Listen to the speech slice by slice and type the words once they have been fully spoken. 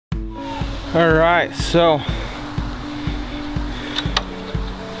Alright, so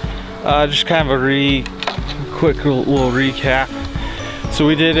just kind of a quick little recap. So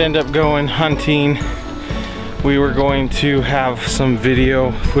we did end up going hunting. We were going to have some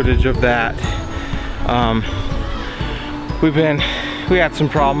video footage of that. We had some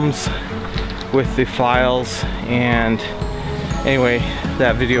problems with the files, and anyway,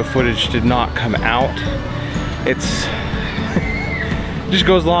 that video footage did not come out. It's just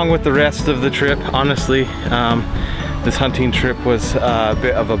goes along with the rest of the trip, honestly. This hunting trip was a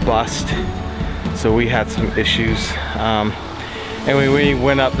bit of a bust, so we had some issues. Anyway, we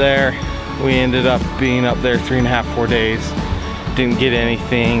went up there. We ended up being up there 3.5, 4 days. Didn't get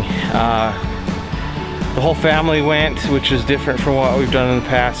anything. The whole family went, which is different from what we've done in the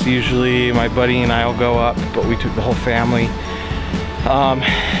past. Usually my buddy and I will go up, but we took the whole family.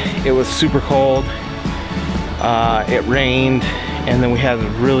 It was super cold. It rained, and then we had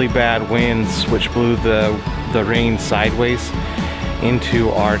really bad winds, which blew the rain sideways into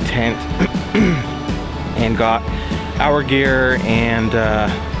our tent and got our gear and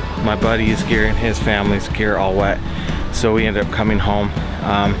my buddy's gear and his family's gear all wet. So we ended up coming home.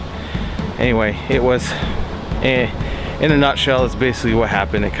 Anyway, it was, in a nutshell, it's basically what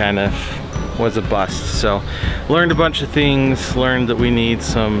happened. It kind of was a bust. So learned a bunch of things, learned that we need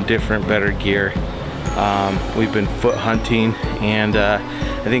some different, better gear. We've been foot hunting, and I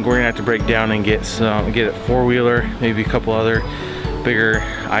think we're gonna have to break down and get a four-wheeler, maybe a couple other bigger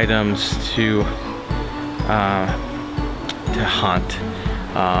items to hunt.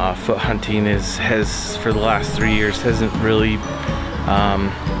 Foot hunting has for the last 3 years hasn't really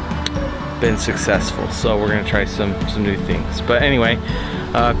been successful, so we're gonna try some new things. But anyway,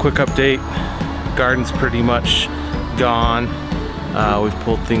 quick update: garden's pretty much gone. We've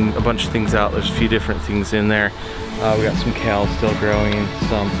pulled a bunch of things out. There's a few different things in there. We got some kale still growing,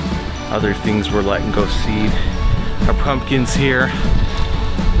 some other things we're letting go seed. Our pumpkins here,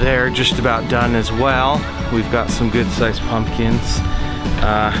 they're just about done as well. We've got some good sized pumpkins.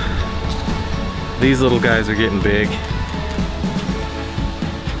 These little guys are getting big.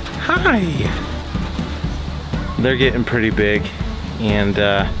 Hi! They're getting pretty big and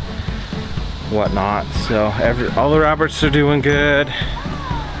whatnot. So all the Roberts are doing good.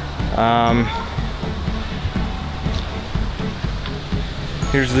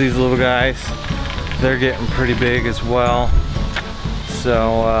 Here's these little guys. They're getting pretty big as well.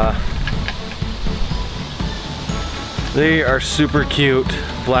 So they are super cute.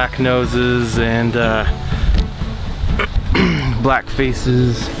 Black noses and black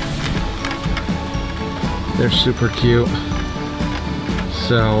faces. They're super cute.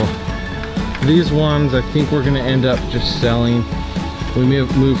 So these ones I think we're gonna end up just selling. We may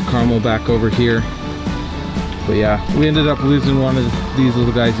have moved Carmel back over here. But yeah, we ended up losing one of these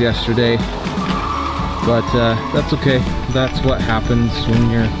little guys yesterday. But that's okay. That's what happens when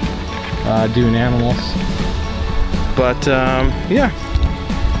you're doing animals. But yeah,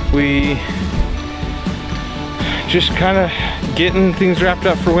 we just kind of getting things wrapped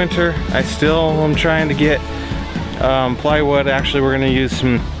up for winter. I still am trying to get plywood. Actually, we're gonna use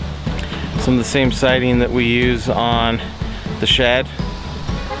some of the same siding that we use on the shed.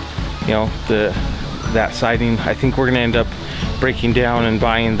 You know, that siding. I think we're gonna end up breaking down and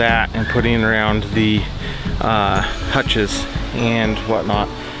buying that and putting around the hutches and whatnot.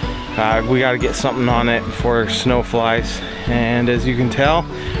 We got to get something on it for snow flies, and as you can tell,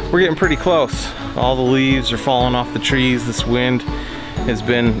 we're getting pretty close. All the leaves are falling off the trees. This wind has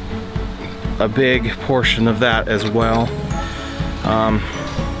been a big portion of that as well.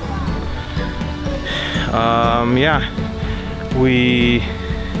 Yeah, we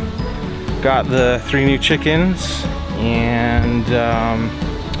got the 3 new chickens, and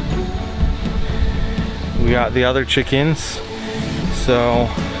we got the other chickens. So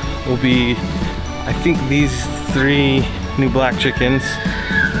will be, I think these 3 new black chickens,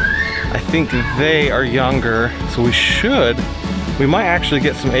 I think they are younger, so we might actually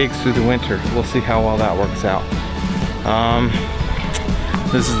get some eggs through the winter. We'll see how well that works out.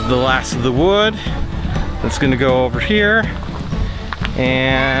 This is the last of the wood that's gonna go over here,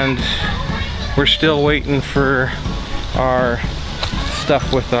 and we're still waiting for our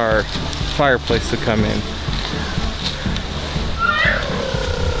stuff with our fireplace to come in.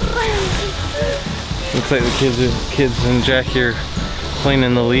 Looks like the kids and Jackie are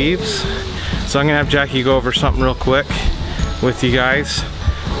cleaning the leaves. So I'm gonna have Jackie go over something real quick with you guys.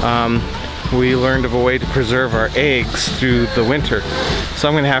 We learned of a way to preserve our eggs through the winter. So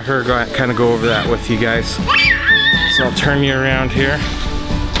I'm gonna have her kind of go over that with you guys. So I'll turn you around here.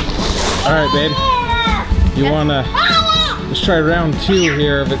 All right, babe. You wanna let's try round 2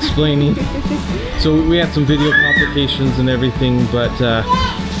 here of explaining. So we had some video complications and everything, but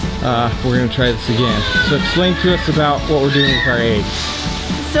we're gonna try this again. So explain to us about what we're doing with our eggs.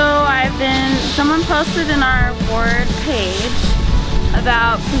 So someone posted in our board page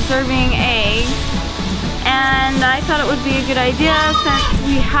about preserving eggs, and I thought it would be a good idea since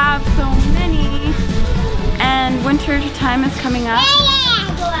we have so many and winter time is coming up,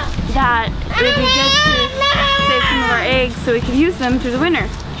 that it would be good to save some of our eggs so we can use them through the winter,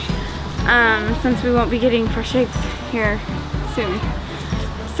 since we won't be getting fresh eggs here soon.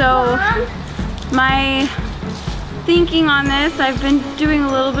 So my thinking on this, I've been doing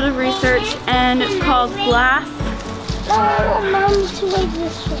a little bit of research, and it's called glass.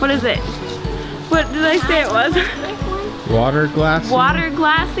 What is it? What did I say it was? Water glassing? Water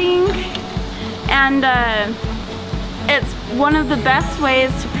glassing. And it's one of the best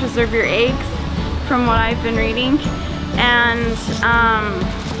ways to preserve your eggs from what I've been reading. And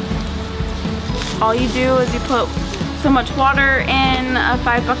all you do is you put so much water in a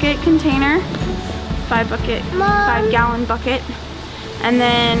 5-bucket container, 5-gallon bucket, and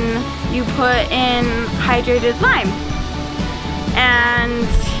then you put in hydrated lime. And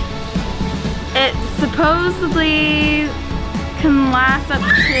it supposedly can last up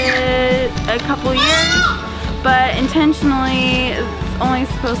to a couple years, but intentionally it's only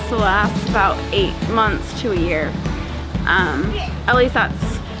supposed to last about 8 months to a year. At least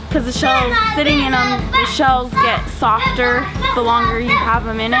that's because the shells sitting in them, the shells get softer the longer you have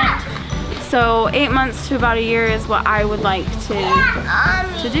them in it. So 8 months to about a year is what I would like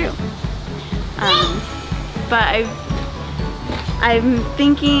to do. But I'm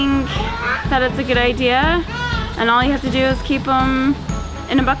thinking that it's a good idea, and all you have to do is keep them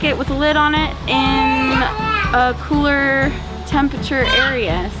in a bucket with a lid on it in a cooler temperature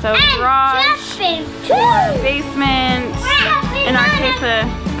area. So garage or basement, in our case a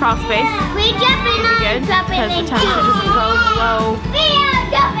crawl space would be good because the temperature doesn't go below,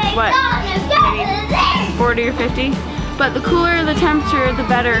 what, maybe 40 or 50. But the cooler the temperature, the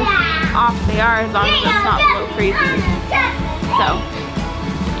better off they are, as long as it's not below freezing. So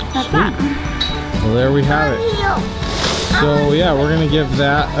that's that. Well, there we have it. So yeah, we're gonna give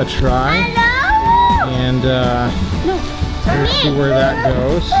that a try, and we'll see where that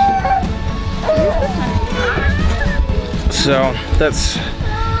goes. So that's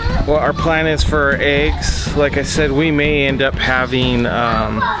what our plan is for our eggs. Like I said, we may end up having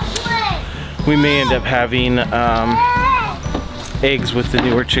eggs with the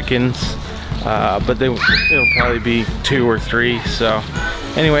newer chickens, but it'll probably be 2 or 3. So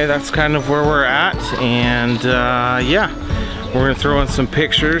anyway, that's kind of where we're at, and yeah, we're gonna throw in some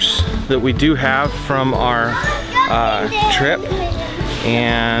pictures that we do have from our trip,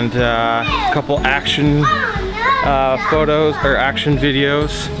 and a couple action photos or action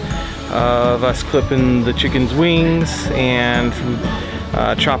videos of us clipping the chicken's wings and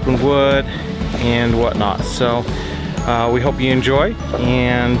chopping wood and whatnot. So we hope you enjoy,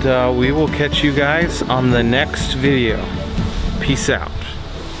 and we will catch you guys on the next video. Peace out.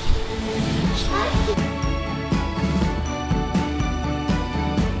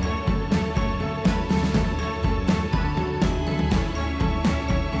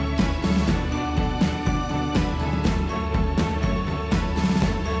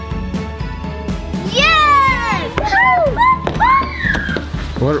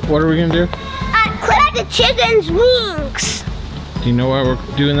 What are we gonna do? Clip the chicken's wings. Do you know why we're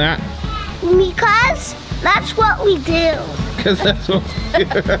doing that? Because that's what we do. Because that's what we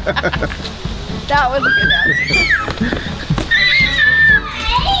do. That was a good answer.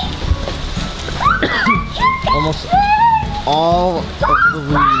 Almost all of the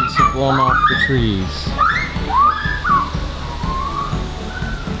leaves have blown off the trees.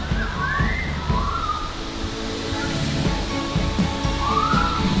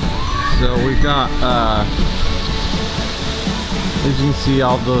 So we've got, as you can see,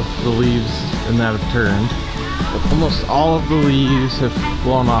 all the leaves and that have turned. But almost all of the leaves have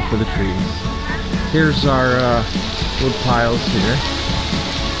blown off of the trees. Here's our wood piles here.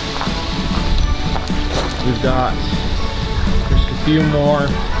 We've got just a few more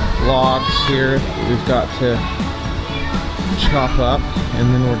logs here we've got to chop up,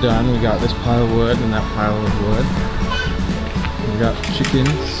 and then we're done. We got this pile of wood and that pile of wood. We've got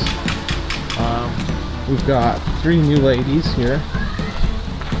chickens. We've got 3 new ladies here.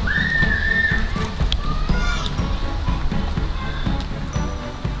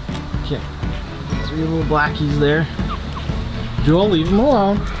 Okay, 3 little blackies there. Jewel, leave them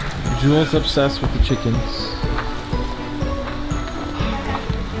alone. Jewel's obsessed with the chickens.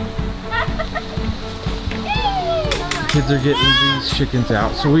 kids are getting these chickens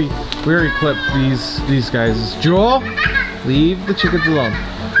out. So we already clipped these guys. Jewel, leave the chickens alone.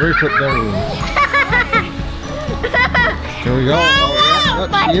 We already clipped their wings. Here we go. Oh, yeah,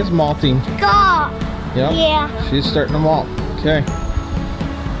 look, she is malting. Go. Yep. Yeah. She's starting to malt. Okay.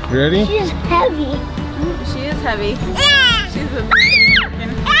 You ready? She's heavy. She is heavy. Yeah. She's a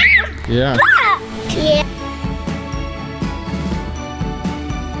chicken. Yeah. Yeah.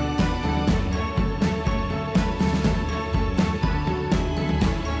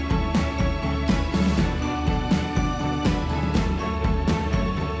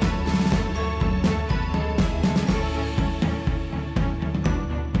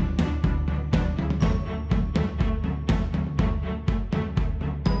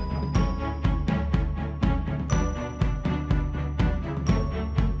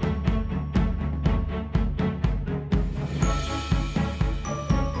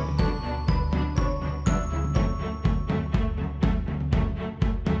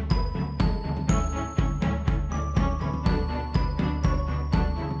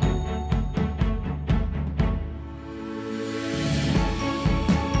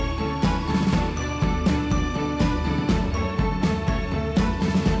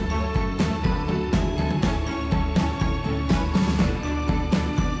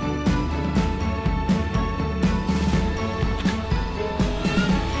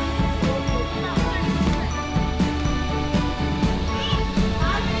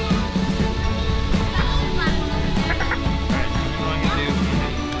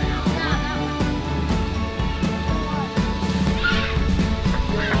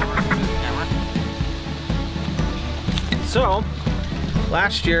 So,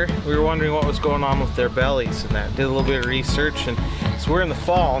 last year we were wondering what was going on with their bellies and that. Did a little bit of research, and so we're in the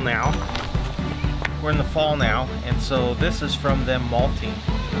fall now. And so this is from them malting.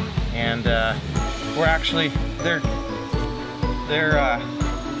 And we're actually, their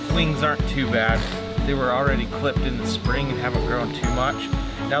wings aren't too bad. They were already clipped in the spring and haven't grown too much.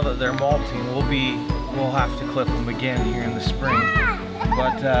 Now that they're malting, we'll have to clip them again here in the spring.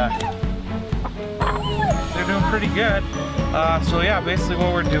 But they're doing pretty good. So yeah, basically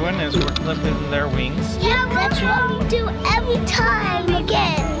what we're doing is we're clipping their wings. Yeah, that's what we do every time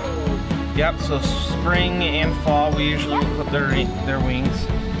again. Yep, so spring and fall we usually clip their wings.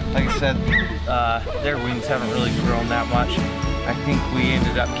 Like I said, their wings haven't really grown that much. I think we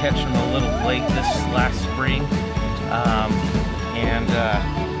ended up catching them a little late this last spring, and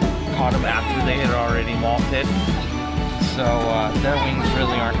caught them after they had already malted. So their wings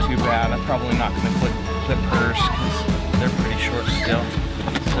really aren't too bad. I'm probably not going to clip hers because they're pretty short still.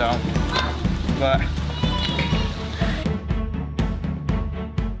 So, but